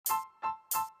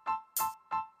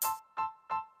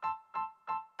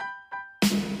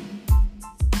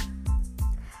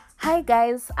Hi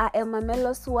guys, I am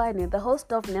Mamelo Suwane, the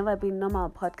host of Never Been Normal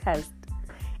podcast.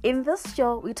 In this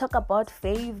show, we talk about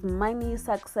faith, money,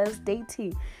 success,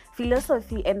 dating,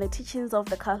 philosophy, and the teachings of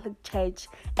the Catholic Church,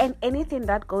 and anything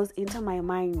that goes into my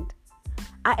mind.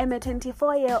 I am a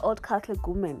 24-year-old Catholic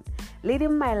woman,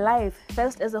 leading my life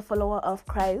first as a follower of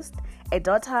Christ, a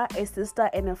daughter, a sister,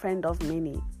 and a friend of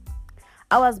many.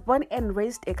 I was born and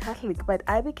raised a Catholic, but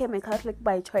I became a Catholic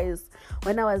by choice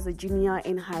when I was a junior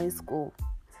in high school.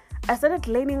 I started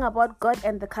learning about God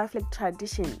and the Catholic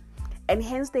tradition, and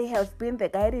hence they have been the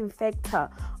guiding factor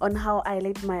on how I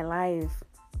lead my life.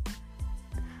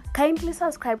 Kindly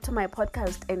subscribe to my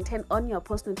podcast and turn on your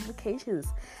post notifications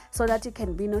so that you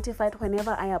can be notified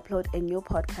whenever I upload a new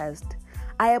podcast.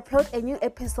 I upload a new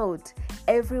episode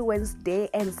every Wednesday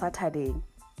and Saturday.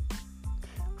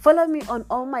 Follow me on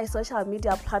all my social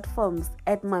media platforms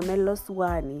at Mamelo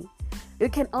Suwane. You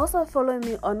can also follow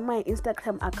me on my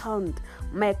Instagram account,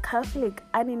 My Catholic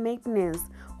Animateness,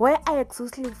 where I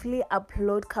exclusively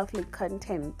upload Catholic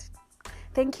content.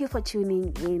 Thank you for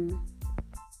tuning in.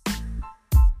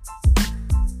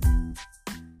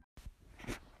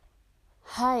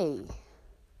 Hi.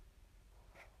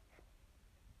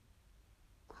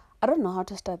 I don't know how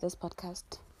to start this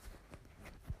podcast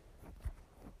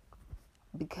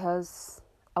because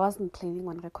I wasn't planning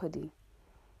on recording.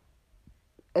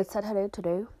 It's Saturday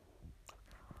today,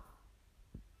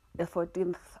 the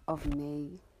 14th of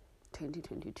May,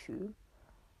 2022.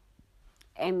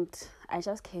 And I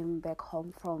just came back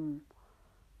home from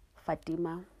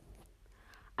Fatima.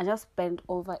 I just spent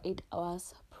over 8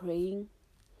 hours praying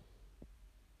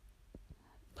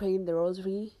the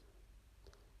rosary,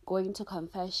 going to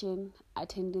confession,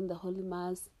 attending the Holy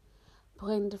Mass,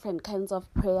 praying different kinds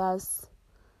of prayers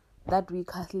that we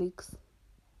Catholics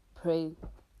pray.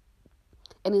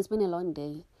 And it's been a long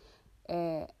day.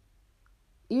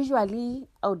 Usually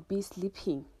I would be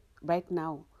sleeping right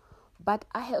now, but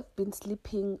I have been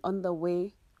sleeping on the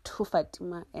way to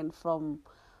Fatima and from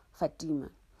Fatima.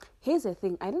 Here's the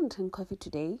thing, I didn't drink coffee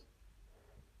today.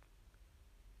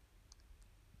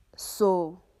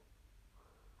 So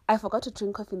I forgot to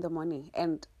drink coffee in the morning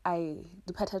and I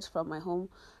departed from my home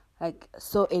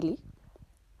so early.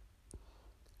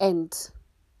 And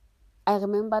I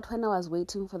remembered when I was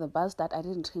waiting for the bus that I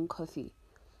didn't drink coffee.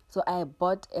 So I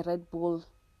bought a Red Bull,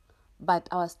 but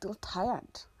I was still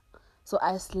tired. So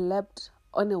I slept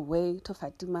on the way to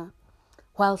Fatima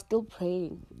while still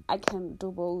praying. I can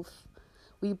do both.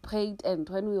 We prayed, and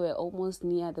when we were almost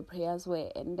near, the prayers were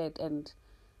ended, and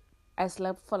I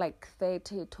slept for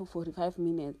 30 to 45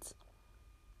 minutes.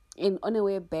 And on the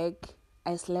way back,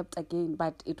 I slept again,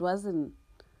 but it wasn't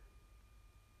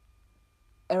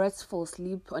a restful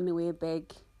sleep on the way back.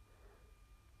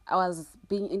 I was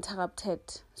being interrupted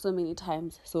so many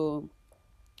times, so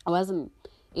I wasn't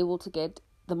able to get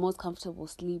the most comfortable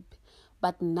sleep.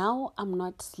 But now I'm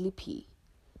not sleepy.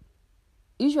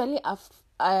 Usually,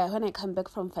 when I come back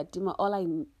from Fatima, all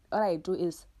I do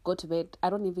is go to bed. I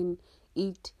don't even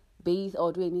eat, bathe,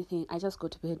 or do anything. I just go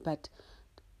to bed. But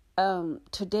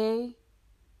today,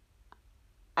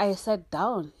 I sat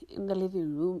down in the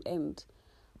living room and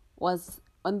was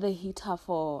on the heater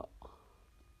for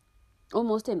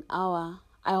almost an hour.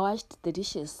 I washed the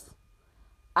dishes.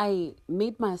 I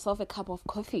made myself a cup of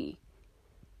coffee.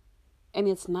 And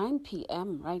it's 9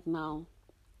 p.m. right now.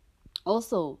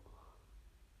 Also,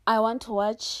 I want to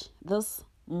watch this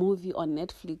movie on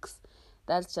Netflix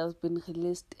that's just been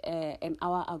released an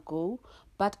hour ago.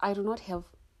 But I do not have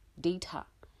data.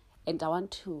 And I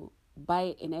want to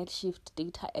buy a night shift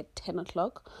data at 10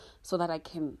 o'clock so that I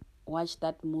can watch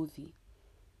that movie.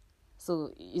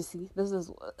 So you see,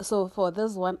 so for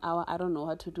this 1 hour, I don't know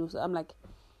what to do. So I'm like,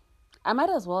 I might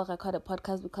as well record a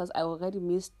podcast because I already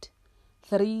missed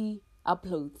 3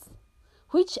 uploads,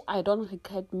 which I don't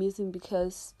regret missing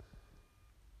because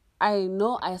I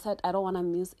know I said I don't want to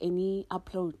miss any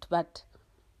upload, but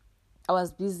I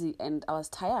was busy and I was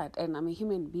tired and I'm a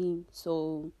human being.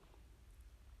 So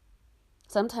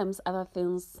sometimes other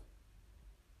things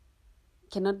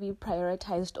cannot be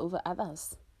prioritized over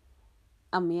others.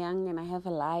 I'm young and I have a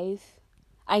life.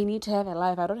 I need to have a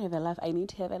life. I don't have a life. I need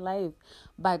to have a life.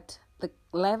 But the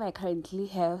life I currently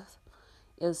have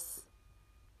is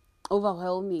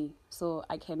overwhelming. So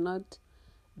I cannot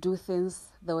do things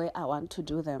the way I want to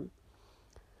do them.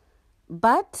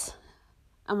 But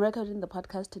I'm recording the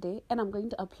podcast today and I'm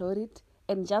going to upload it.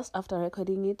 And just after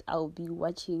recording it, I'll be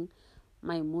watching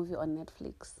my movie on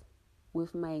Netflix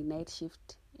with my night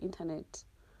shift internet.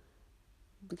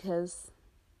 Because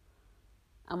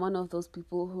I'm one of those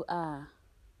people who are...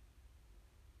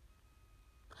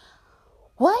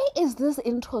 Why is this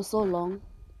intro so long?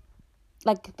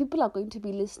 like people are going to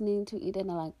be listening to it and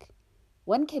are like,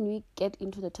 when can we get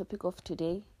into the topic of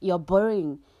today? You're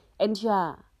boring and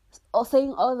you're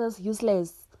saying all this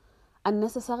useless,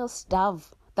 unnecessary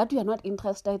stuff that you are not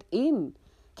interested in.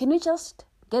 Can you just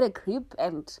get a grip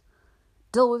and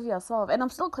deal with yourself? And I'm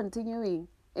still continuing,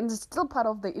 and it's still part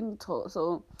of the intro,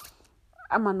 so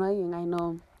I'm annoying, I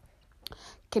know.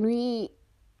 Can we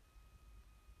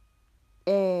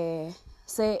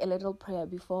say a little prayer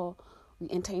before we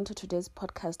enter into today's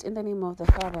podcast? In the name of the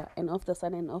Father, and of the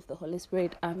Son, and of the Holy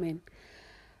Spirit. Amen.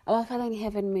 Our Father in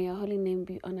heaven, may your holy name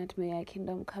be honored. May your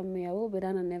kingdom come. May your will be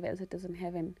done on earth as it is in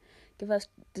heaven. Give us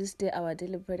this day our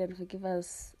daily bread, and forgive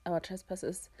us our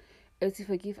trespasses, as we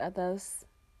forgive others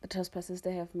the trespasses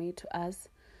they have made to us.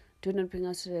 Do not bring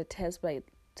us to the test, but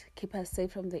keep us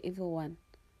safe from the evil one.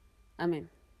 Amen.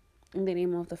 In the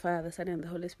name of the Father, the Son, and the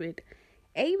Holy Spirit.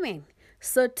 Amen.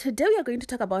 So today we are going to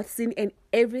talk about sin and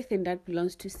everything that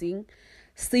belongs to sin.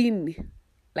 Sin,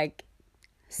 like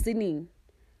sinning,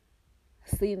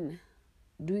 sin,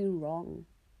 doing wrong.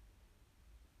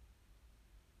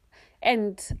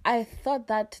 And I thought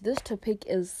that this topic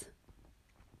is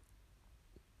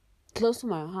close to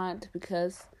my heart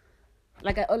because,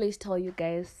 like I always tell you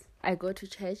guys, I go to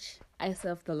church, I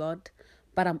serve the Lord,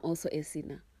 but I'm also a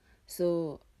sinner.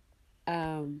 So,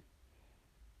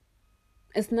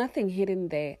 it's nothing hidden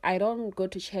there. I don't go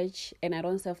to church and I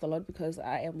don't serve the Lord because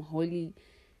I am holy.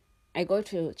 I go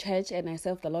to church and I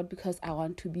serve the Lord because I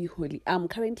want to be holy. I'm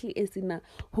currently a sinner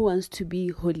who wants to be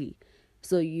holy.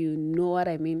 So you know what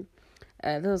I mean.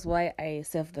 This is why I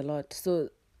serve the Lord. So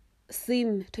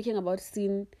talking about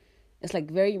sin is like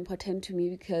very important to me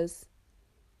because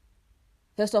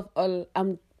first of all,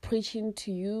 I'm preaching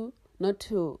to you not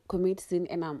to commit sin,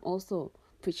 and I'm also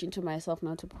preaching to myself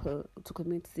not to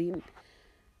commit sin.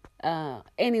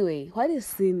 Anyway, what is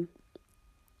sin?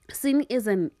 Sin is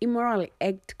an immoral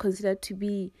act considered to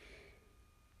be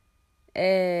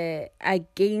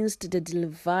against the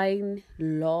divine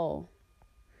law.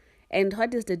 And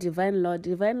what is the divine law?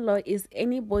 Divine law is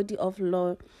any body of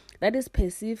law that is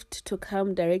perceived to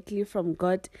come directly from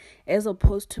God, as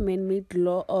opposed to man-made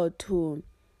law or to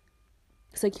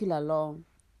secular law.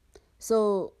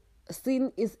 So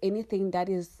sin is anything that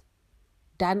is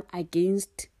done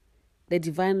against the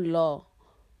divine law.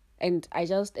 And I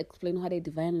just explained what a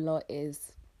divine law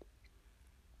is.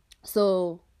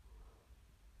 So,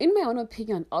 in my own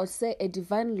opinion, I would say a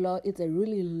divine law is a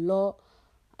really law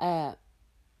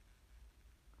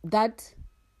that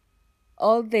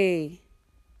all the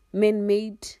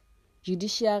man-made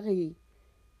judiciary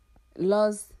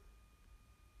laws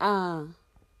are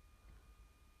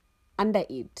under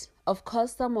it. Of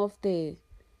course, some of the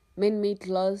man-made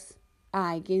laws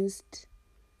are against,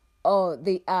 or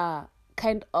they are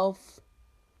kind of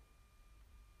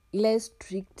less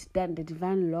strict than the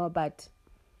divine law, but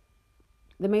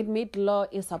the man-made law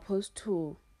is supposed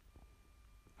to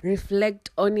reflect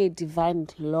on a divine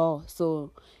law.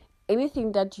 So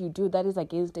anything that you do that is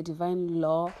against the divine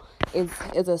law is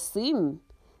a sin.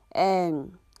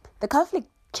 And the Catholic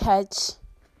Church,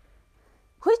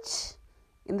 which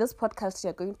in this podcast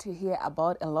you're going to hear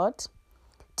about a lot,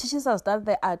 teaches us that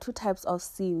there are two types of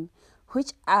sin,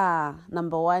 which are,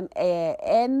 number one,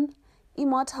 an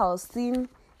immortal sin,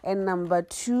 and number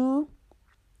two,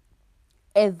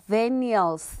 a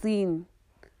venial sin,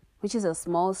 which is a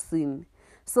small sin.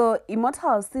 So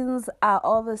immortal sins are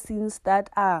all the sins that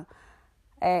are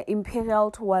imperial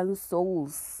to one's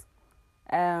souls.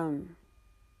 In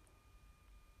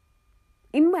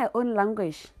my own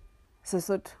language,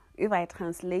 Sesotho, if I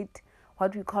translate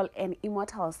what we call an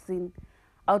immortal sin,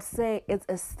 I would say it's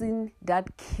a sin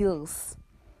that kills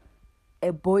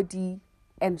a body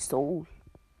and soul.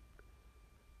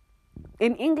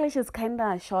 In English, it's kind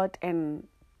of short and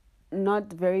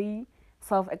not very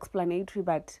self-explanatory,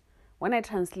 but when I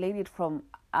translate it from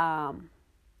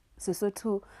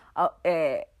Sesotho,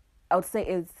 I would say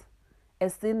it's a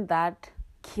sin that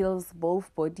kills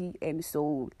both body and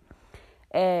soul.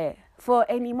 For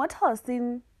an immortal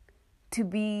sin to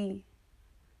be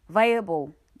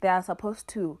viable, there are supposed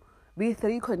to be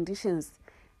three conditions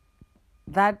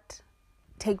that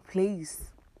take place.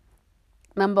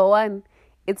 Number one,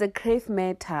 it's a grave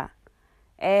matter.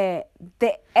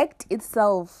 The act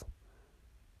itself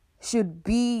should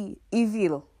be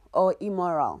evil or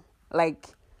immoral. Like,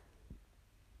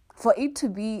 for it to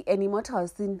be an immortal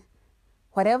sin,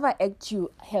 whatever act you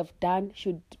have done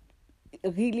should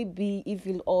really be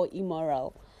evil or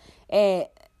immoral.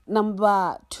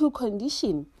 Number two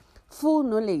condition, full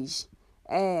knowledge.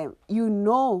 You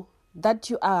know that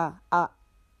you are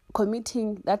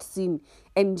committing that sin,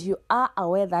 and you are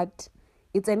aware that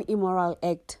it's an immoral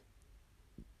act.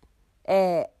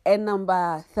 And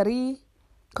number 3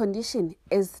 condition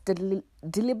is the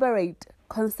deliberate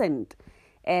consent,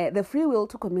 the free will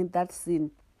to commit that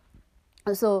sin.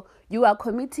 So you are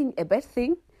committing a bad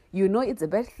thing, you know it's a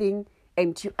bad thing,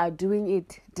 and you are doing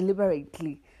it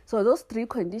deliberately. So those 3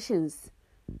 conditions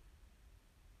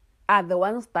are the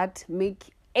ones that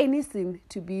make any sin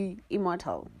to be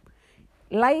immortal.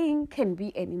 Lying can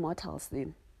be an immortal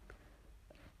sin.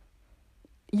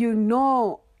 You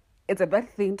know it's a bad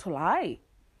thing to lie.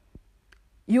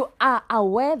 You are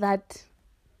aware that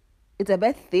it's a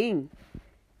bad thing,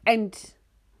 and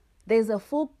there's a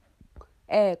full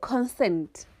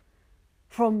consent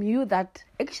from you that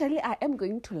actually I am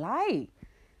going to lie.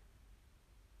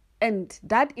 And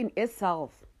that in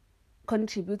itself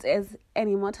contributes as an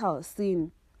immortal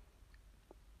sin.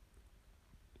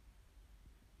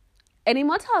 An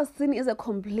immortal sin is a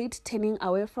complete turning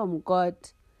away from God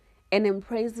and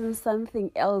embracing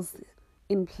something else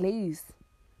in place.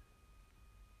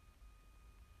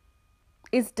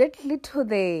 It's deadly to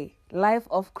the life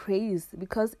of grace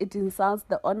because it insults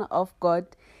the honor of God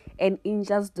and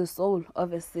injures the soul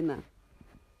of a sinner.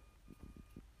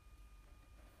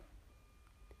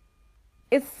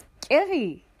 It's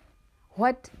scary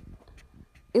what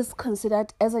is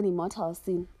considered as an immortal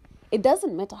sin. It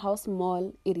doesn't matter how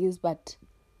small it is, but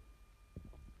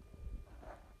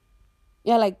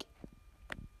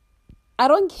I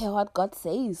don't care what God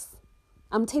says.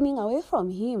 I'm turning away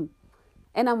from Him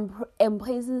and I'm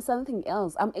embracing something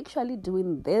else. I'm actually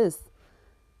doing this.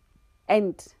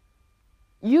 And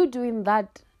you doing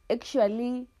that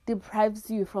actually deprives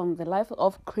you from the life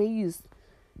of grace,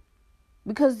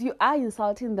 because you are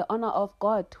insulting the honor of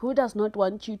God, who does not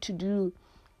want you to do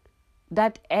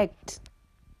that act.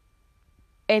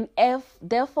 And if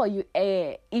therefore you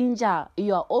injure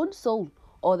your own soul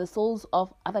or the souls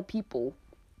of other people,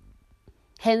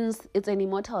 hence it's an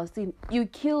immortal sin. You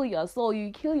kill your soul,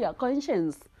 you kill your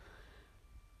conscience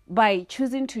by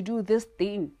choosing to do this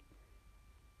thing.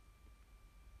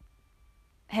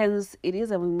 Hence, it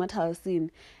is an immortal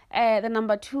sin. The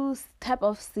number 2 type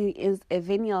of sin is a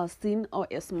venial sin or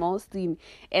a small sin.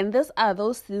 And these are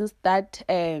those sins that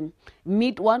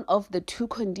meet one of the 2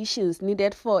 conditions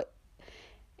needed for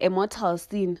a mortal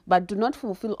sin, but do not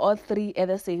fulfill all 3 at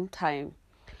the same time.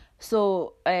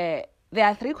 So, there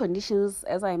are 3 conditions,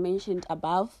 as I mentioned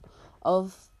above,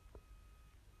 of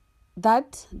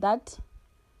that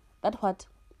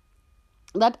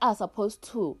are supposed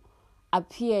to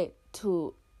appear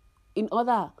to in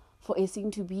order for a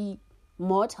sin to be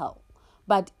mortal.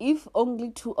 But if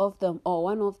only 2 of them or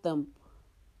 1 of them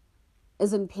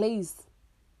is in place,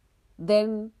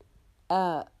 then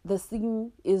the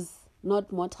sin is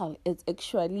not mortal. It's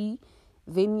actually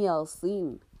venial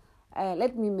sin.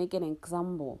 Let me make an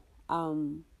example.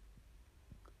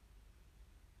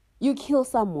 You kill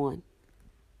someone.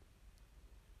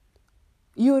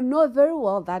 You know very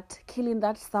well that killing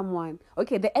that someone,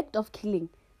 the act of killing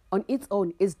on its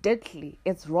own is deadly,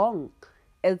 it's wrong,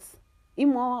 it's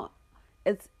immoral,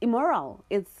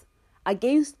 it's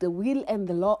against the will and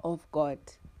the law of God.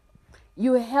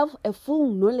 You have a full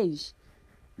knowledge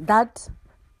that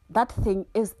that thing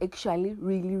is actually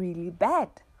really, really bad,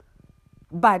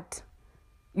 but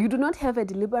you do not have a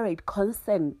deliberate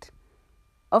consent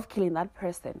of killing that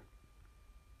person.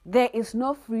 There is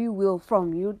no free will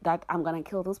from you that I'm going to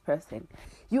kill this person.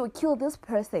 You kill this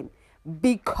person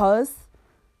because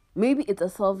maybe it's a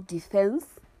self-defense.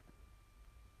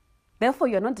 Therefore,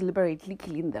 you're not deliberately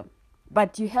killing them.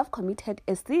 But you have committed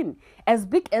a sin. As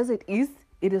big as it is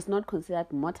not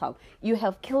considered mortal. You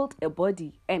have killed a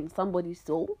body and somebody's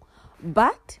soul,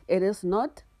 but it is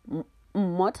not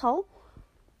mortal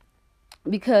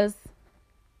because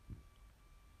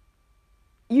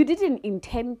you didn't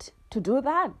intend to do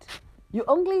that. You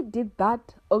only did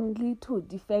that only to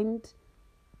defend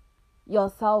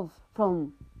yourself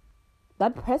from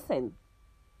that person.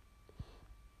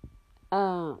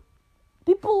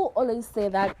 People always say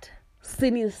that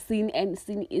sin is sin and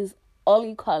sin is all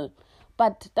equal,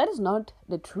 but that is not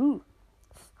the truth.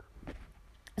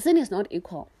 Sin is not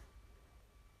equal,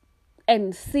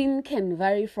 and sin can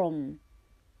vary from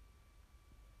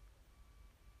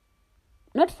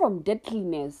not from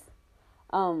deadliness.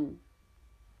 The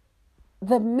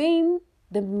main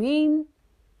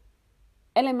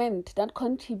element that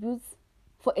contributes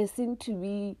for a sin to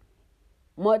be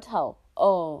mortal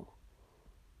or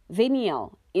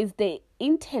venial is the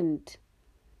intent,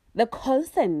 the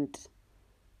consent,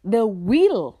 the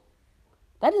will.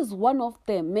 That is one of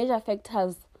the major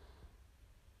factors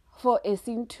for a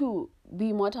sin to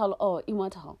be mortal or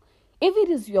immortal. If it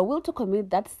is your will to commit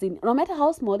that sin, no matter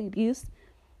how small it is,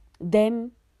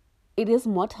 then it is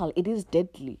mortal, it is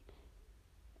deadly.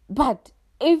 But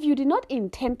if you did not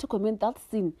intend to commit that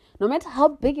sin, no matter how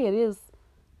big it is,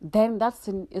 then that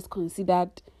sin is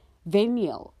considered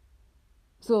venial.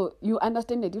 So you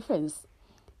understand the difference.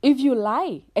 If you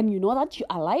lie and you know that you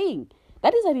are lying,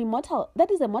 that is a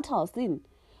mortal sin.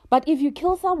 But if you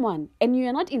kill someone and you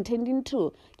are not intending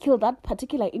to kill that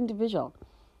particular individual,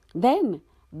 then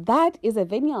that is a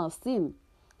venial sin.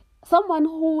 Someone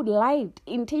who lied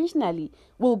intentionally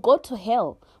will go to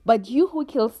hell, but you who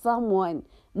killed someone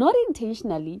not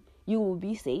intentionally, you will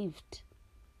be saved.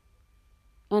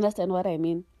 Understand what I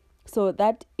mean? So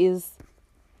that is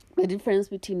the difference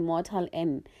between mortal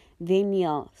and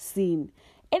venial sin.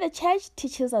 And the church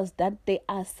teaches us that there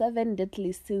are 7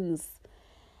 deadly sins.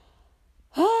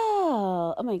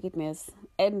 Oh my goodness.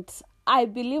 And I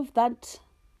believe that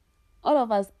all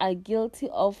of us are guilty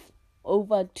of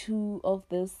over 2 of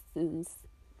these sins.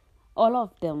 All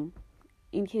of them,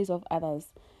 in case of others.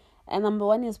 And number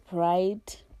 1 is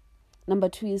pride. Number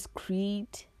 2 is greed.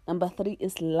 Number 3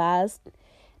 is lust.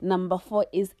 Number 4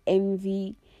 is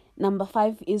envy. Number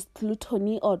 5 is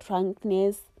gluttony or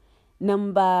drunkenness.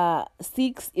 Number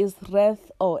 6 is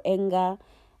wrath or anger.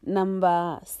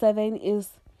 Number 7 is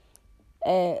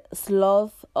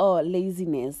sloth or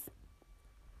laziness.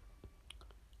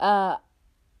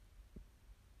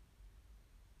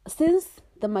 Since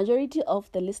the majority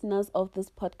of the listeners of this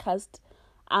podcast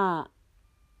are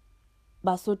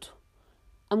Basotho,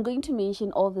 I'm going to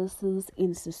mention all the sins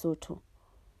in Sesotho.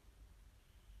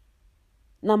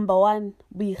 Number 1,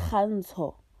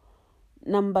 boikgantsho.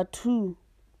 Number 2,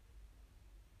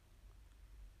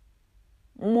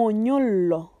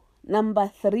 monyollo. Number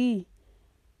 3,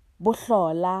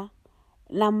 bohlola.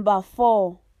 Number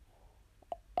 4,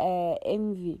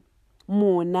 envy,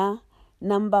 mona.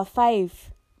 Number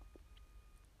 5,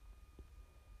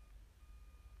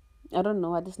 I don't know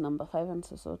what is number 5 in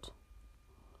Sesotho.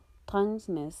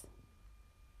 Drunkenness.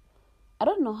 I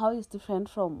don't know how it's different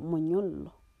from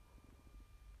monyollo.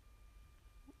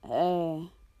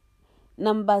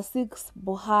 Number 6,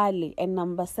 bohale, and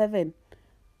number 7,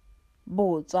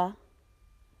 botswa.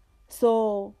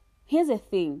 So here's the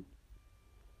thing.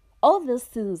 All these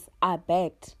sins are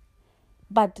bad,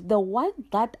 but the one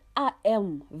that I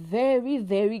am very,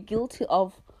 very guilty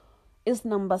of is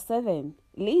number 7,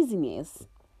 laziness.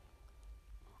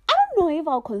 I don't know if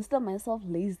I'll consider myself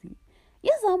lazy.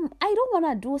 Yes, I don't want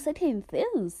to do certain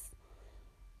things.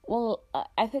 Well,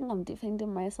 I think I'm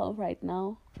defending myself right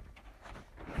now,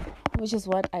 which is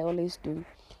what I always do.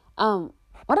 What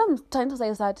I'm trying to say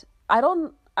is that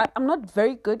I'm not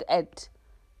very good at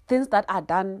things that are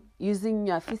done using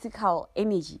your physical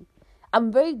energy.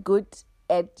 I'm very good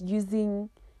at using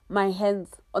my hands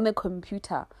on the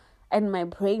computer and my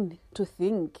brain to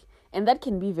think, and that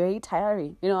can be very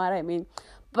tiring. You know what I mean?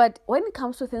 But when it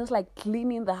comes to things like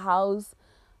cleaning the house,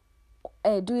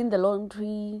 doing the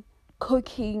laundry,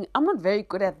 cooking, I'm not very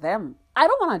good at them. I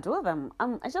don't want to do them.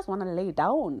 I just want to lay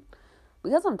down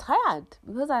because I'm tired,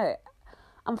 because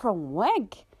I'm from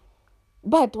work.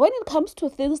 But when it comes to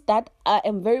things that I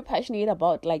am very passionate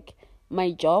about, like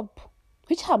my job,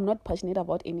 which I'm not passionate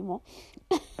about anymore,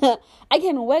 I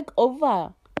can work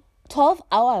over 12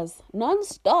 hours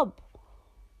non-stop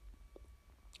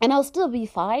and I'll still be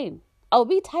fine. I'll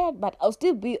be tired, but I'll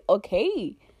still be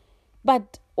okay.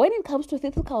 But when it comes to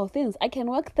physical things, I can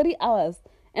work 3 hours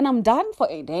and I'm done for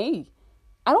a day.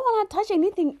 I don't want to touch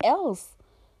anything else.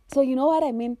 So you know what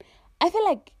I mean? I feel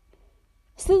like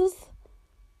since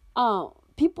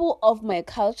people of my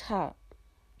culture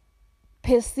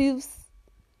perceives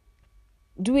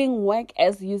doing work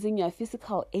as using your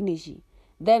physical energy,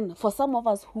 then for some of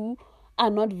us who are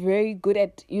not very good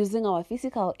at using our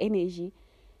physical energy,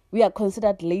 we are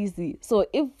considered lazy. So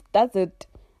if that's it,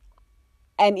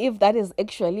 and if that is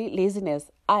actually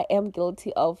laziness, I am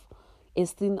guilty of a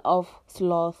sin of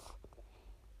sloth.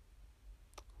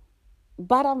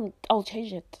 But I'll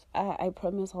change it. I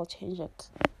promise I'll change it.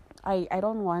 I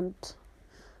don't want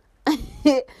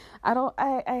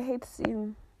I hate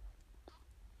sin.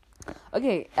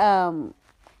 Okay,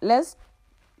 let's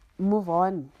move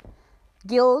on.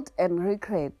 Guilt and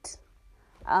regret.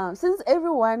 Since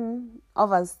every one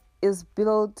of us is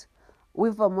built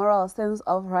with a moral sense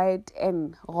of right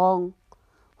and wrong,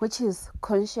 which is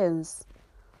conscience,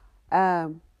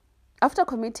 after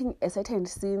committing a certain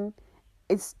sin,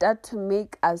 it starts to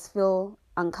make us feel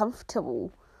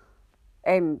uncomfortable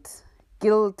and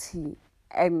guilty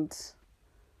and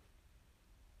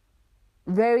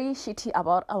very shitty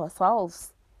about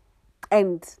ourselves.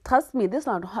 And trust me, this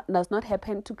does not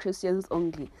happen to Christians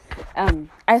only.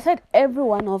 I said every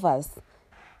one of us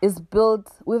is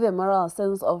built with a moral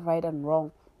sense of right and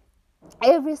wrong.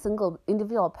 Every single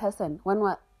individual person,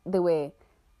 when they were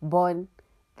born,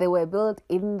 they were built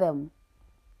in them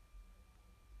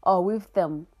or with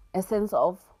them a sense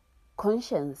of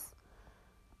conscience.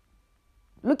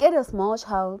 Look at a small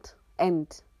child and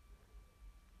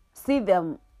see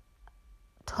them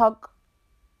talk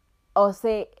or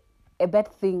say a bad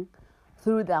thing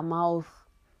through their mouth.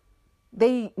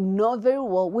 They know very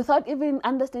well, without even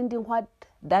understanding what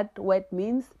that word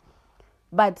means,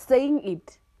 but saying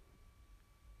it,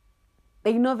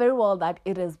 they know very well that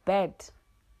it is bad.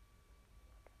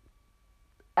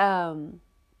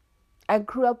 I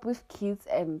grew up with kids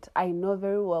and I know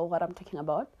very well what I'm talking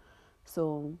about.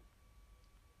 So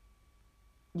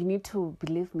you need to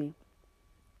believe me.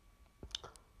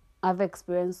 I have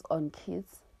experience on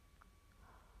kids.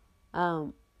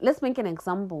 Let's make an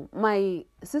example. My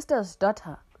sister's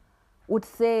daughter would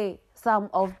say some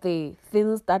of the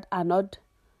things that are not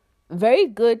very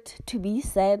good to be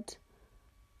said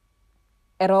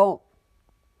at all.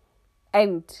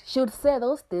 And she would say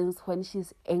those things when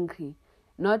she's angry,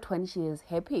 not when she is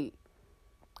happy.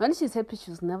 When she's happy,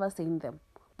 she was never saying them.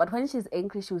 But when she's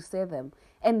angry, she would say them.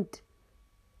 And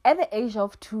at the age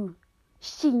of 2,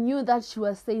 she knew that she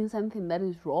was saying something that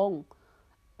is wrong.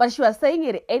 But she was saying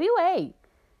it anyway.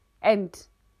 And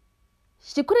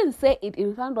she couldn't say it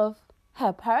in front of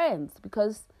her parents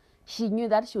because she knew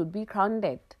that she would be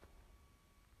grounded.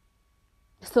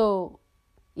 So,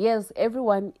 yes,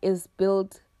 everyone is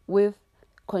built with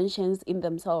conscience in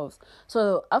themselves.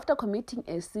 So after committing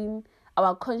a sin,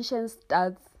 our conscience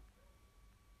starts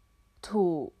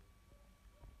to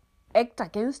act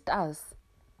against us.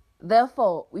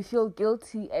 Therefore, we feel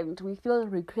guilty and we feel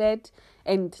regret,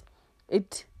 and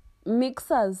it makes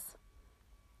us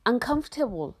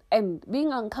uncomfortable. And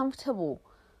being uncomfortable,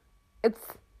 it's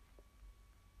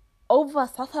over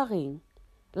suffering.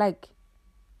 Like,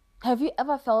 have you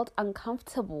ever felt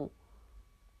uncomfortable?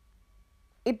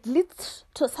 It leads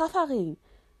to suffering.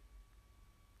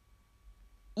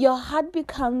 Your heart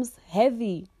becomes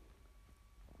heavy.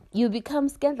 You become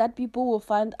scared that people will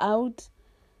find out,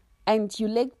 and you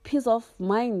lack peace of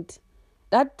mind.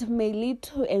 That may lead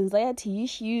to anxiety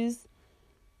issues.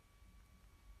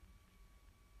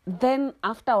 Then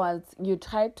afterwards, you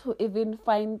try to even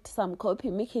find some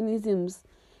coping mechanisms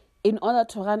in order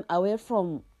to run away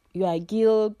from your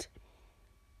guilt.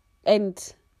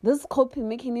 And these coping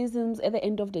mechanisms at the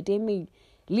end of the day may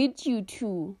lead you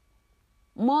to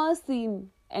more sin,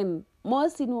 and more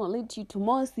sin will lead you to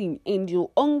more sin, and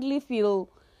you only feel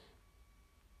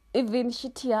even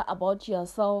shittier about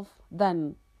yourself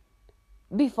than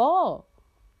before.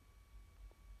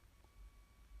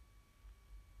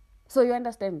 So you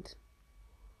understand?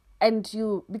 And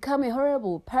you become a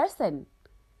horrible person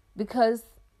because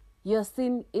your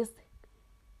sin is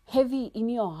heavy in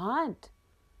your heart.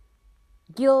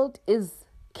 Guilt is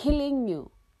killing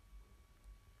you.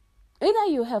 Either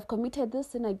you have committed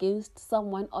this sin against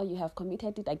someone or you have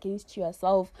committed it against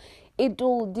yourself. It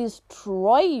will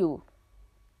destroy you.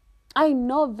 I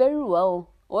know very well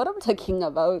what I'm talking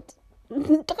about.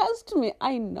 Trust me,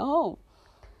 I know.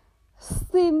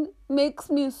 Sin makes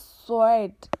me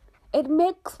sweat. It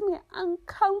makes me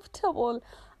uncomfortable.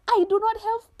 I do not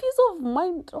have peace of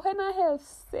mind when I have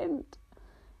sinned.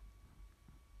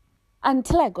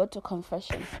 Until I go to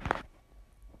confession,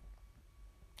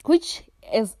 which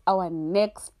is our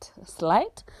next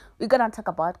slide. We're going to talk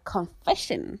about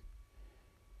confession.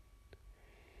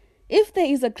 If there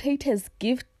is a greatest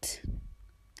gift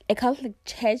a Catholic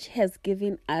Church has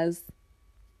given us,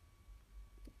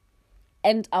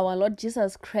 and our Lord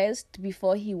Jesus Christ,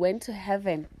 before he went to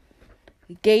heaven,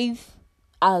 gave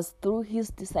us through his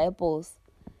disciples,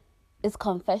 is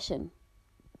confession.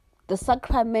 The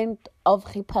sacrament of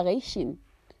reparation.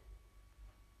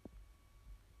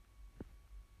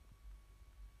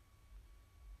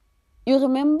 You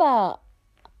remember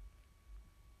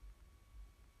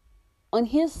on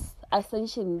his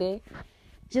ascension day,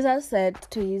 Jesus said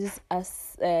to his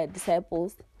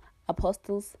disciples,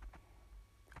 apostles,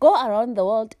 go around the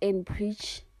world and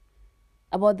preach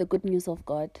about the good news of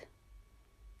God.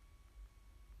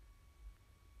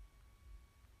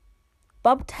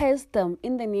 Baptize them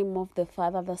in the name of the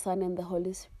Father, the Son, and the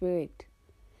Holy Spirit.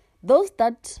 Those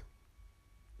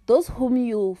whom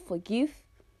you forgive,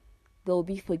 they will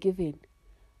be forgiven.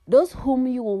 Those whom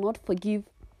you will not forgive,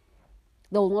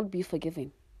 they will not be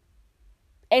forgiven.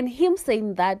 And him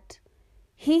saying that,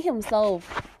 he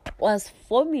himself was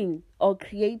forming or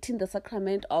creating the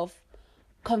sacrament of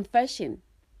confession.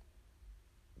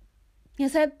 He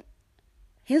said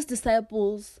his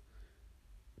disciples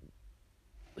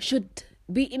should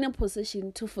be in a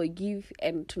position to forgive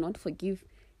and to not forgive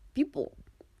people.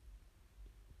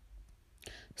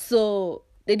 So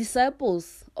the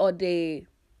disciples, or the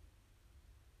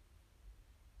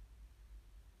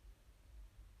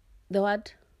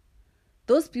what?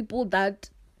 Those people that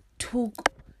took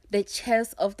the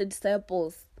chairs of the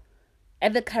disciples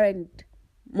at the current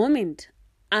moment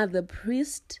are the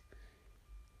priest,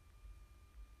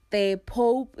 the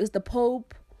pope,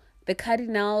 the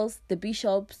cardinals, the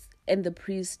bishops, and the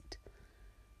priest.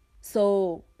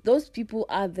 So those people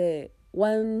are the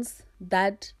ones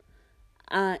that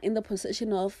are in the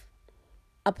position of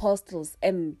apostles,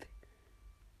 and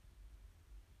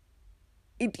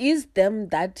it is to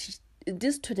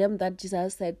them that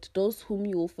Jesus said, those whom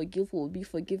you will forgive will be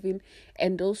forgiven,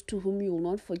 and those to whom you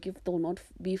will not forgive, they will not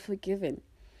be forgiven.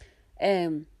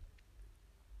 The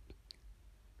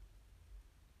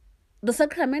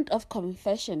sacrament of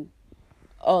confession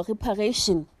or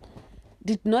reparation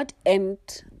did not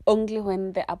end only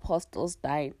when the apostles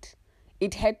died.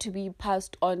 It had to be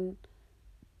passed on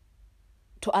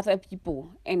to other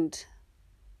people, and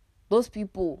those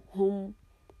people who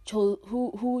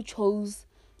chose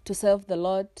to serve the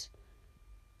Lord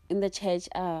in the church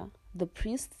are the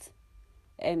priests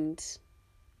and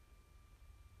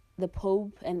the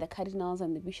Pope and the cardinals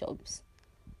and the bishops.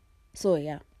 So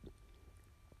yeah,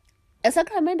 a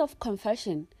sacrament of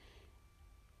confession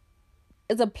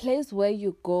is a place where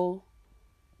you go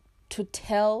to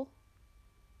tell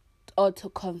or to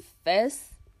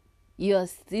confess your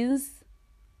sins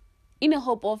in a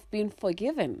hope of being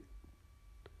forgiven.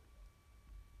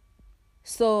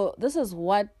 So this is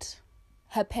what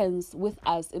happens with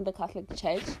us in the Catholic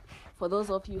Church. For those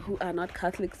of you who are not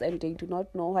Catholics and they do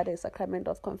not know what a sacrament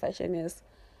of confession is,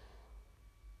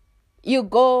 you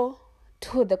go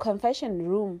to the confession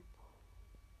room,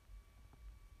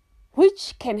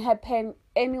 which can happen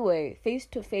anywhere, face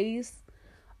to face,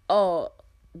 or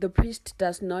the priest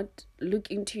does not look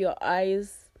into your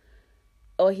eyes,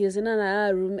 or he's in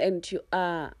another room and you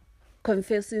are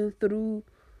confessing through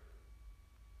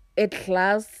a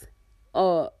glass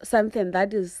or something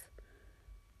that is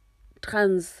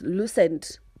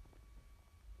translucent,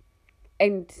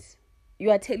 and you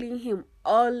are telling him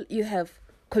all you have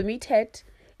committed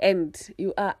and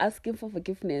you are asking for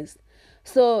forgiveness.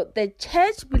 So the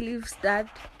church believes that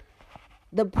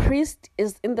the priest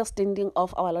is in the standing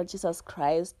of our Lord Jesus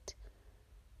Christ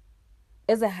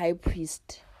as a high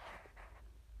priest.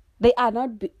 They are not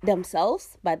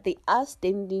themselves, but they are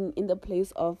standing in the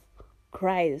place of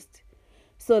Christ.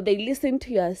 So they listen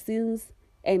to your sins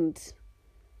and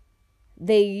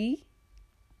they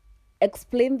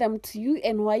explain them to you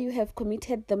and why you have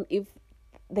committed them if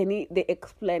the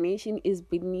explanation is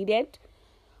being needed,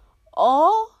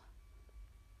 or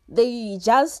they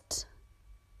just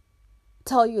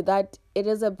tell you that it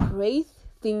is a brave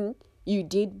thing you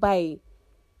did by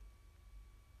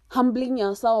humbling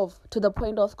yourself to the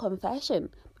point of confession,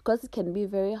 because it can be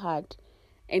very hard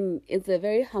and it's a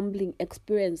very humbling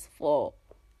experience for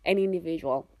an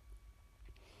individual.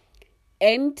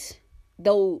 And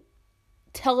they'll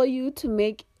tell you to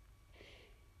make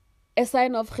a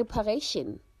sign of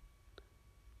reparation,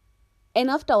 and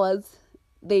afterwards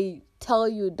they tell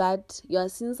you that your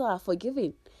sins are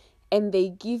forgiven, and they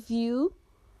give you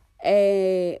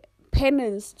a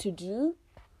penance to do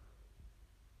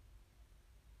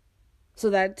so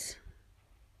that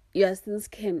your sins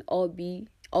can all be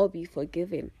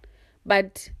forgiven.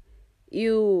 But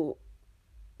you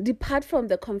depart from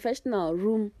the confessional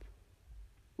room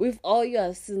with all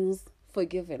your sins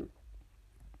forgiven.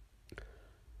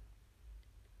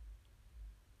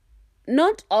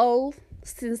 Not all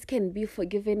sins can be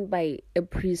forgiven by a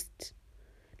priest.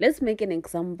 Let's make an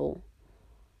example.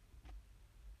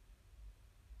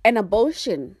 An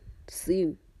abortion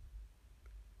sin.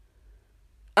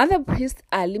 Other priests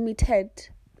are limited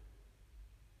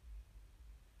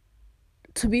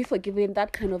to be forgiven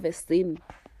that kind of a sin.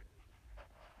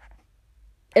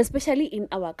 Especially in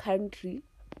our country,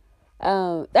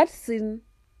 that sin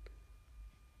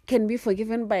can be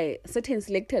forgiven by certain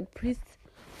selected priests,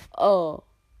 or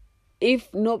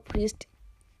if no priest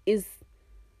is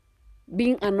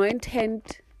being anointed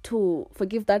to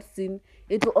forgive that sin,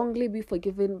 it will only be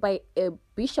forgiven by a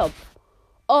bishop.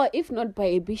 Or if not by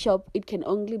a bishop, it can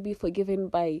only be forgiven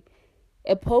by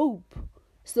a pope.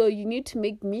 So you need to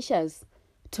make missions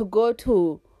to go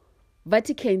to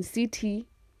Vatican City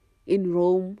in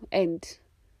Rome and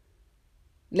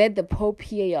let the Pope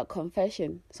hear your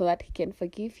confession so that he can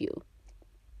forgive you.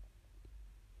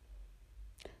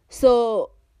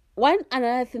 So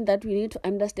another thing that we need to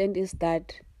understand is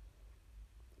that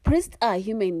priests are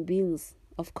human beings,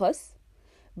 of course,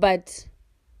 but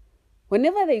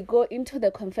whenever they go into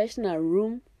the confessional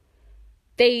room,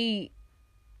 they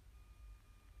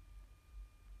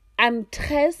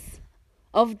untrace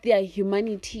of their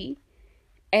humanity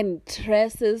and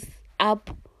traces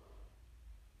up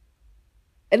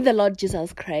in the Lord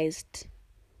Jesus Christ.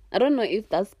 I don't know if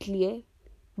that's clear,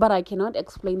 but I cannot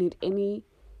explain it any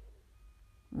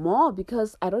more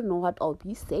because I don't know what I'll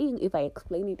be saying if I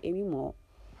explain it anymore.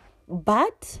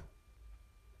 But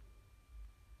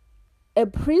a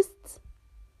priest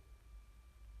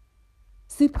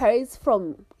separates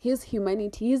from his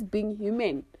humanity, his being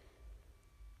human,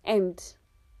 and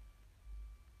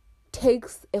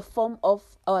takes a form of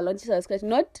our Lord Jesus Christ,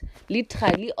 not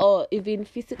literally or even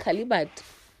physically, but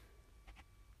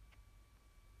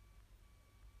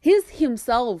his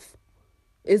himself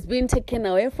is being taken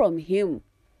away from him.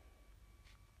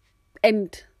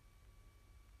 And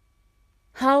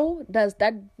how does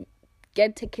that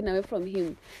get taken away from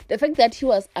him? The fact that he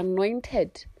was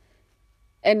anointed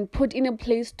and put in a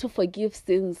place to forgive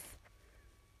sins.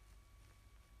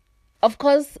 Of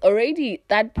course, already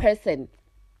that person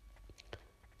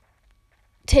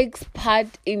takes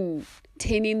part in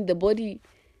taining the body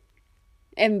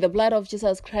and the blood of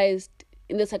Jesus Christ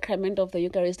in the sacrament of the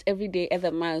Eucharist every day at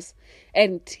the Mass.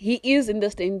 And he is in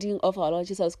the standing of our Lord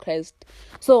Jesus Christ.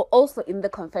 So also in the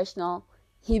confessional,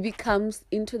 he becomes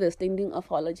into the standing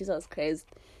of our Lord Jesus Christ.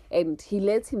 And he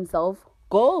lets himself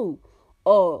go.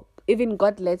 Or even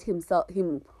God let him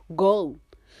go.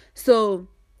 So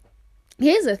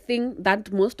here's a thing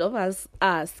that most of us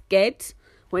are scared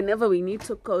whenever we need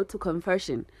to go to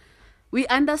confession. We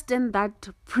understand that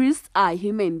priests are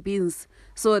human beings,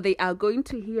 so they are going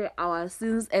to hear our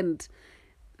sins, and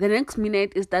the next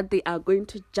minute is that they are going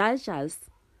to judge us.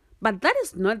 But that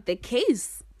is not the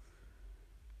case.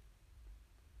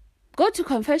 Go to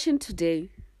confession today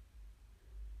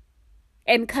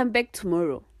and come back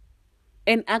tomorrow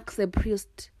and ask the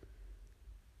priest,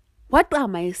 what are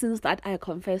my sins that I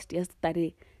confessed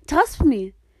yesterday? Trust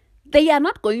me, they are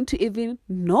not going to even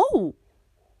know.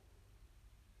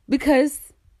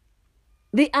 Because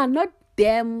they are not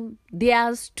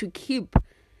theirs to keep.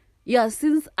 Your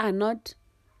sins are not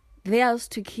theirs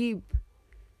to keep.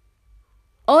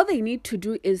 All they need to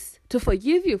do is to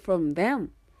forgive you from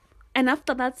them. And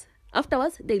afterwards,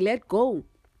 they let go.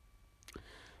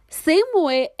 Same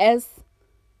way as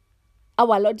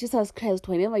our Lord Jesus Christ,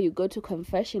 whenever you go to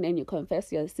confession and you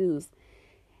confess your sins,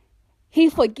 he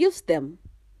forgives them.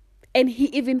 And he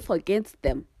even forgets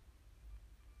them.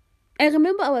 I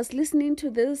remember I was listening to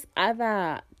this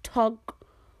other talk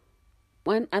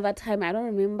one other time. I don't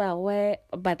remember where,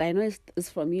 but I know it's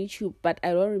from YouTube, but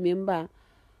I don't remember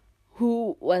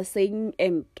who was saying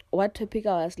and what topic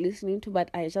I was listening to, but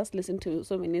I just listened to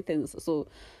so many things, so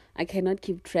I cannot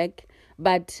keep track.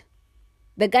 But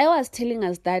the guy was telling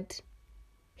us that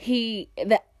he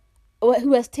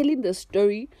was telling the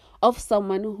story of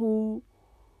someone who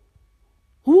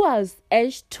was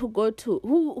urged to go to,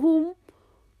 whom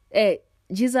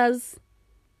Jesus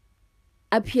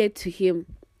appeared to him,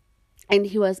 and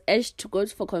he was urged to go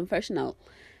for confessional,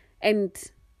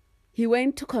 and he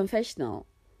went to confessional,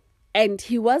 and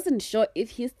he wasn't sure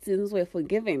if his sins were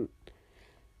forgiven,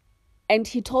 and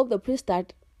he told the priest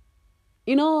that,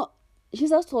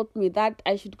 Jesus told me that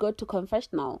I should go to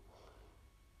confessional,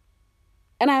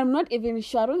 and I'm not even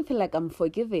sure, I don't feel like I'm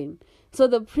forgiven. So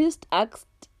the priest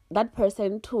asked that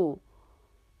person to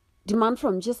demand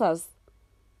from Jesus,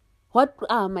 what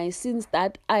are my sins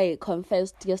that I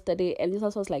confessed yesterday? And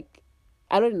Jesus was like,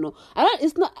 I don't know.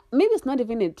 Maybe it's not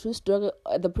even a true story.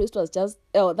 The priest was just,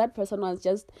 that person was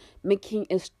just making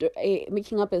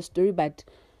up a story, but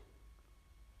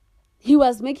he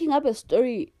was making up a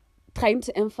story trying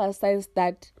to emphasize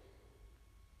that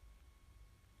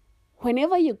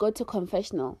whenever you go to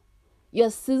confessional,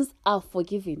 your sins are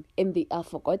forgiven and they are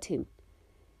forgotten.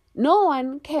 No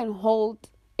one can hold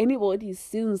anybody's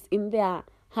sins in their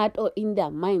heart or in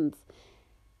their minds.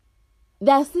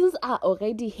 Their sins are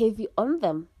already heavy on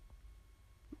them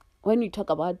when we talk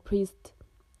about priests.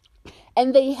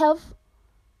 And they have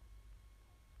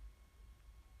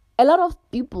a lot of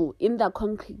people in their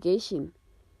congregation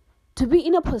to be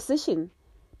in a position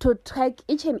to track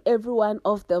each and every one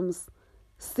of them's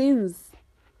sins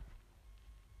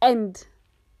and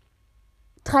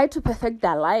try to perfect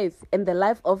their life and the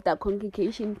life of their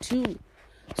congregation too.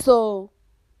 So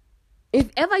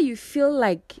if ever you feel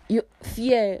like you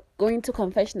fear going to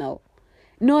confessional,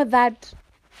 know that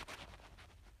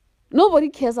nobody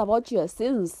cares about your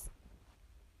sins.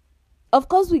 Of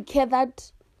course, we care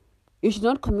that you should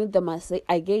not commit them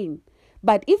again.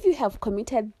 But if you have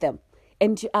committed them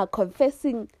and you are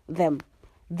confessing them,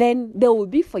 then they will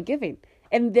be forgiven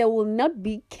and they will not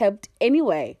be kept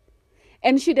anywhere.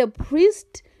 And should a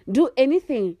priest do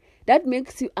anything that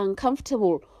makes you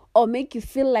uncomfortable or make you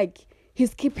feel like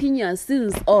he's keeping your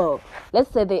sins. Or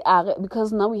let's say they are,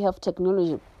 because now we have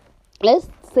technology. Let's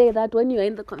say that when you're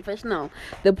in the confessional,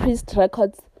 the priest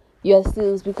records your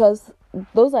sins, because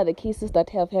those are the cases that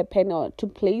have happened or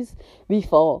took place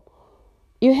before.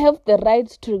 You have the right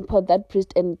to report that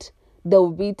priest, and they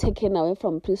will be taken away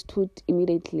from priesthood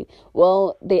immediately.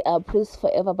 Well, they are priests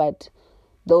forever, but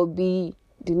they'll be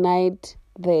denied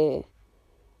the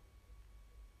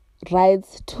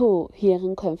rights to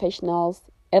hearing confessionals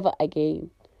ever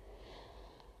again.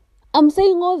 I'm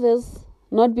saying all this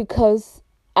not because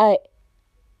I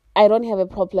don't have a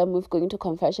problem with going to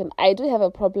confession. I do have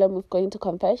a problem with going to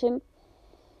confession,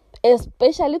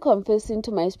 especially confessing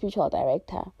to my spiritual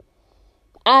director.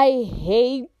 I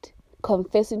hate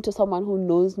confessing to someone who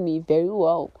knows me very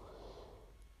well.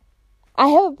 I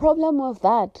have a problem with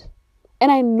that.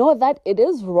 And I know that it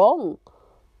is wrong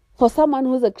for someone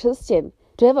who's a Christian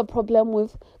to have a problem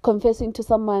with confessing to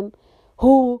someone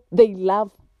who they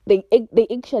love. They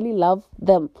actually love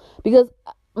them. Because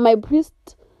my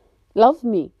priest love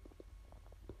me.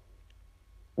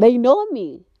 They know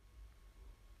me.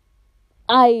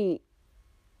 I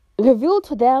reveal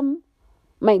to them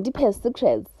my deepest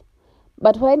secrets.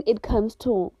 But when it comes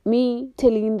to me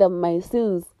telling them my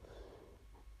sins,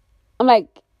 I'm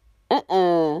like,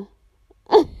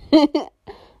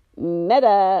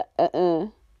 nada,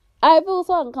 I feel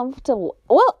so uncomfortable.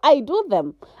 Well, I do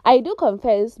them. I do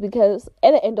confess, because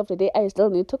at the end of the day, I still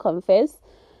need to confess.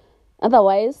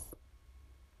 Otherwise,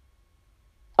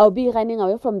 I'll be running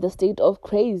away from the state of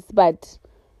grace. But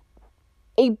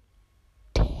it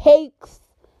takes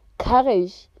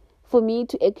courage for me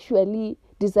to actually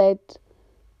decide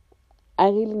I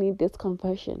really need this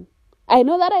confession. I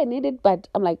know that I need it, but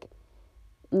I'm like,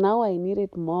 now I need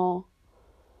it more.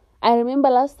 I remember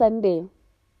last Sunday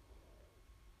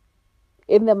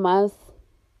in the Mass,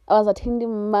 I was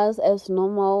attending Mass as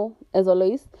normal, as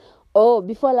always.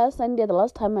 Before last Sunday, the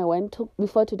last time I went to,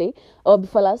 before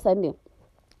last Sunday,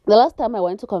 the last time I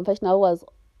went to confessional was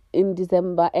in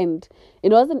December, and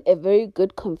it wasn't a very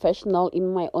good confessional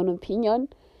in my own opinion.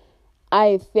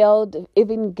 I felt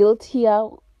even guiltier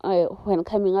when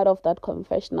coming out of that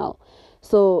confessional.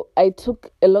 So I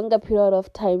took a longer period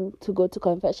of time to go to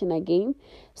confession again.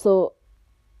 So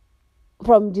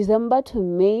from December to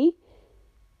May,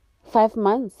 5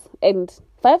 months. And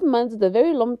 5 months is a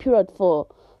very long period for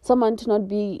someone to not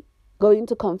be going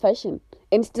to confession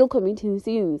and still committing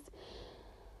sins.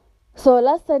 So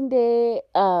last Sunday,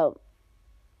 the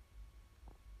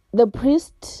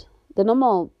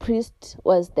normal priest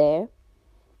was there,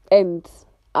 and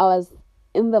I was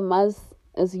in the Mass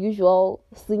as usual,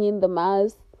 singing the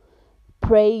Mass,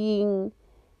 praying,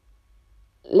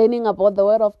 learning about the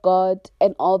Word of God,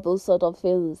 and all those sort of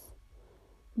things.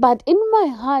 But in my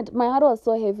heart was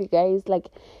so heavy, guys. Like,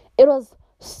 it was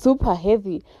super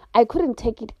heavy. I couldn't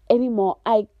take it anymore.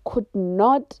 I could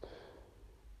not,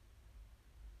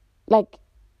 like,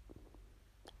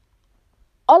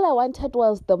 all I wanted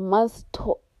was the Mass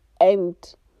to end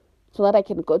so that I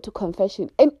can go to confession.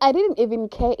 And I didn't even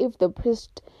care if the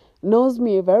priest knows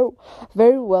me very,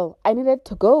 very well. I needed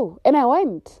to go, and I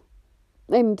went.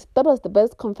 And that was the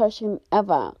best confession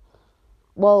ever.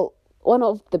 Well, one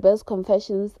of the best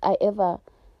confessions I ever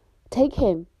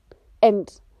taken.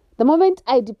 And the moment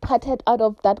I departed out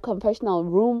of that confessional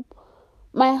room,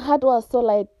 my heart was so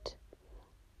light.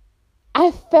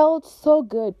 I felt so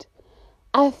good.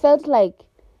 I felt like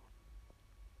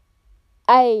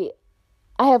I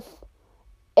have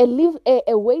a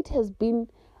weight has been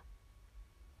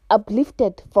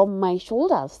uplifted from my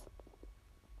shoulders.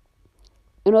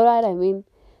 You know what I mean?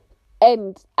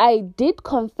 And I did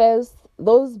confess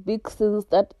those big sins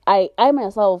that I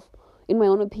myself, in my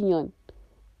own opinion,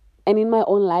 and in my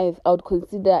own life, I would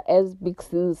consider as big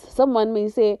sins. Someone may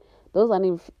say those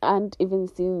aren't even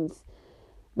sins.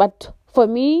 But for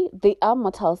me, they are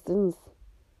mortal sins.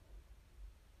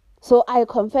 So I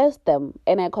confessed them,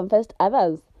 and I confessed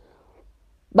others.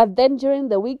 But then during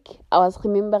the week, I was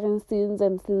remembering sins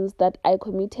and sins that I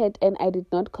committed and I did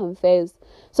not confess.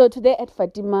 So today at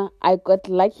Fatima, I got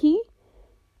lucky.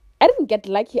 I didn't get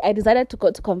lucky. I decided to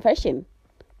go to confession.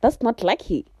 That's not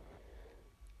lucky.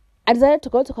 I decided to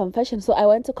go to confession. So I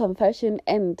went to confession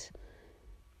and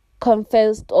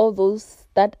confessed all those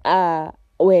that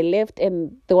were left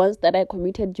and the ones that I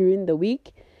committed during the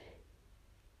week.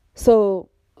 So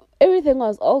everything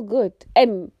was all good.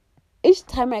 And each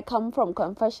time I come from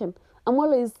confession, I'm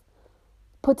always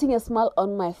putting a smile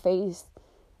on my face.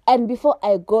 And before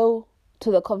I go to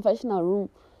the confessional room,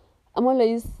 I'm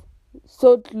always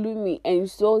so gloomy and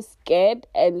so scared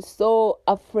and so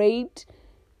afraid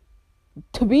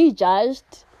to be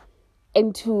judged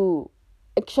and to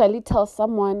actually tell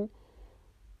someone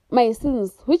my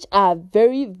sins, which are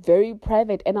very, very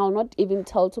private, and I'll not even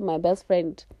tell to my best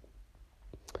friend.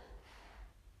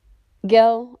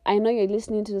 Girl, I know you're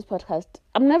listening to this podcast.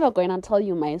 I'm never going to tell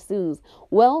you my sins.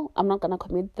 Well, I'm not going to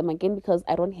commit them again because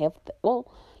I don't have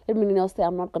let me now say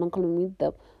I'm not going to commit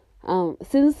them.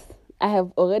 Since I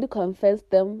have already confessed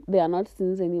them, they are not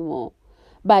sins anymore.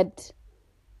 But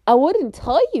I wouldn't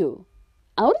tell you.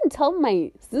 I wouldn't tell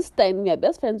my sister, and we are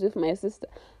best friends with my sister.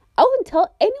 I wouldn't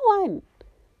tell anyone.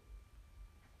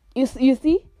 You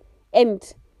see? And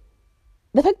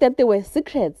the fact that they were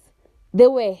secrets, they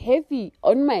were heavy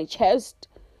on my chest.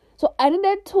 So I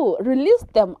needed to release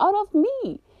them out of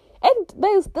me. And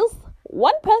there's this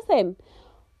one person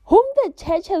whom the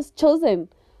church has chosen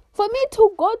for me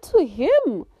to go to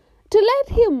him, to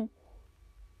let him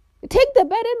take the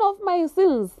burden of my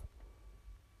sins.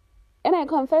 And I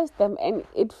confessed them, and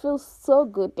it feels so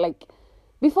good. Like,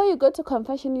 before you go to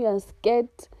confession, you are scared,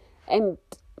 and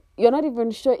you're not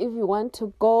even sure if you want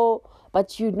to go,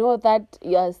 but you know that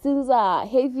your sins are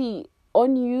heavy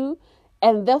on you,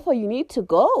 and therefore you need to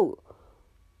go.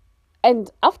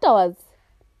 And afterwards,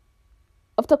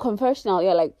 after confessional,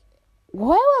 you're like,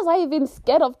 why was I even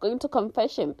scared of going to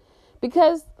confession?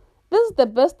 Because this is the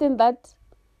best thing that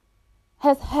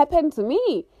has happened to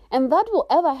me, and that will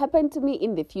ever happen to me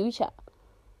in the future.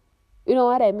 You know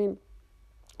what I mean?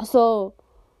 So,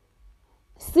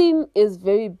 sin is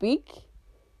very big.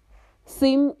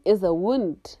 Sin is a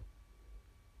wound.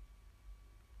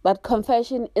 But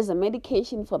confession is a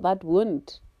medication for that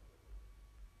wound.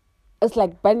 It's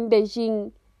like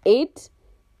bandaging it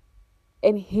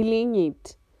and healing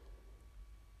it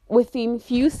within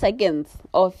few seconds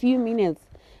or few minutes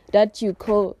that you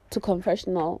go to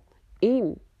confessional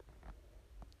in.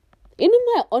 In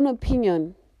my own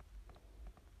opinion,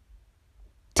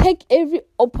 take every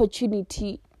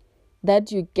opportunity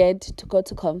that you get to go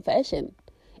to confession.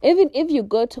 Even if you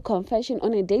go to confession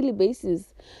on a daily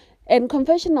basis, and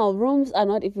confessional rooms are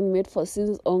not even made for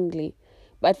sins only,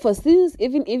 but for sins,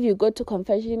 even if you go to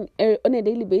confession on a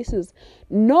daily basis,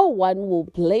 no one will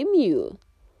blame you.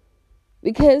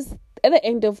 Because at the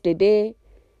end of the day,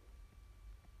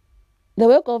 the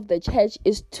work of the church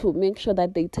is to make sure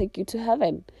that they take you to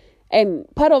heaven. And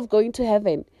part of going to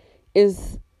heaven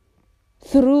is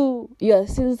through your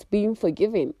sins being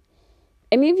forgiven.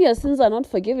 And if your sins are not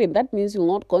forgiven, that means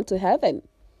you'll not go to heaven.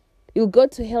 You'll go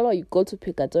to hell or you go to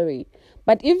purgatory.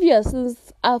 But if your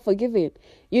sins are forgiven,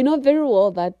 you know very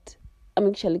well that I'm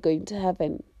actually going to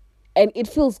heaven. And it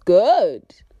feels good.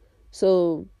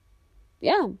 So,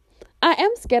 yeah. I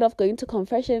am scared of going to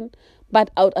confession,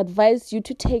 but I would advise you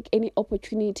to take any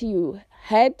opportunity you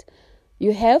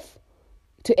have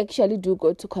to actually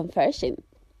go to confession.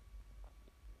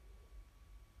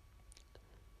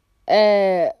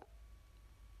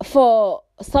 For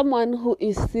someone who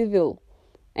is civil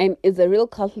and is a real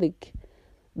Catholic,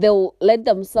 they'll let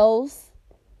themselves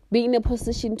be in a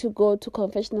position to go to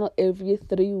confessional every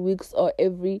 3 weeks or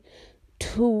every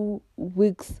 2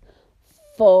 weeks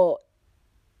for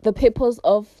the purpose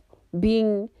of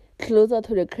being closer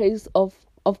to the grace of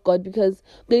God, because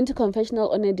going to confessional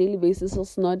on a daily basis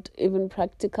is not even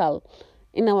practical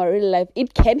in our real life.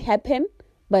 It can happen,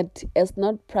 but it's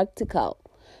not practical.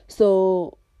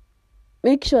 So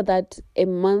make sure that a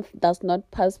month does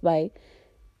not pass by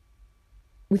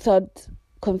without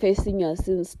confessing your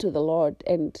sins to the Lord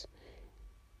and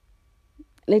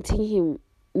letting Him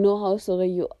know how sorry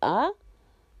you are,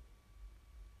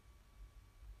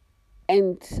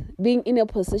 and being in a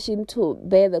position to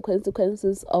bear the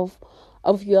consequences of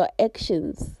your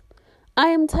actions. I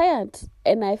am tired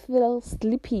and I feel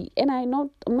sleepy, and I'm not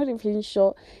even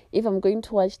sure if I'm going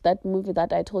to watch that movie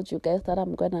that I told you guys that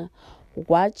I'm gonna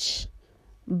watch.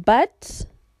 But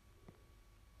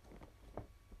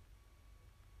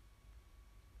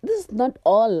this is not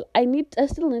all. I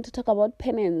still need to talk about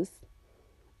penance,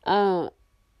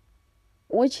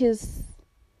 which is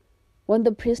when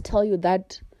the priests tell you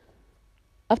that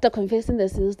after confessing the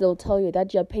sins, they'll tell you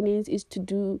that your penance is to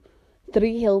do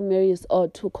 3 Hail Marys, or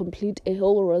to complete a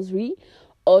whole rosary,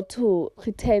 or to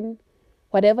return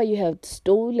whatever you have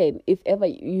stolen if ever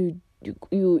you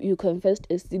confessed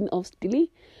a sin of stealing,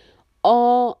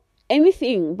 or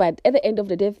anything. But at the end of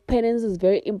the day, penance is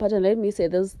very important. Let me say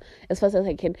this as fast as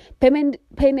I can.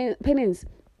 Penance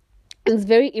is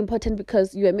very important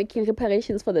because you are making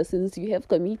reparations for the sins you have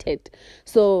committed.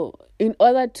 So in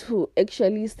order to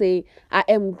actually say, I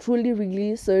am truly,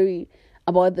 really sorry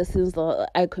about the sins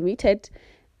that I committed,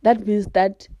 that means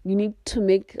that you need to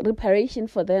make reparation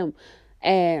for them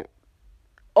and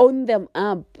own them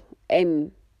up.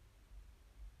 And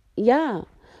yeah,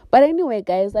 But anyway,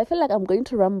 guys, I feel like I'm going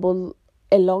to ramble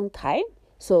a long time.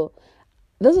 So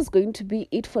this is going to be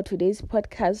it for today's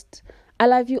podcast. I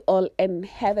love you all and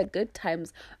have a good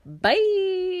times.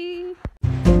 Bye.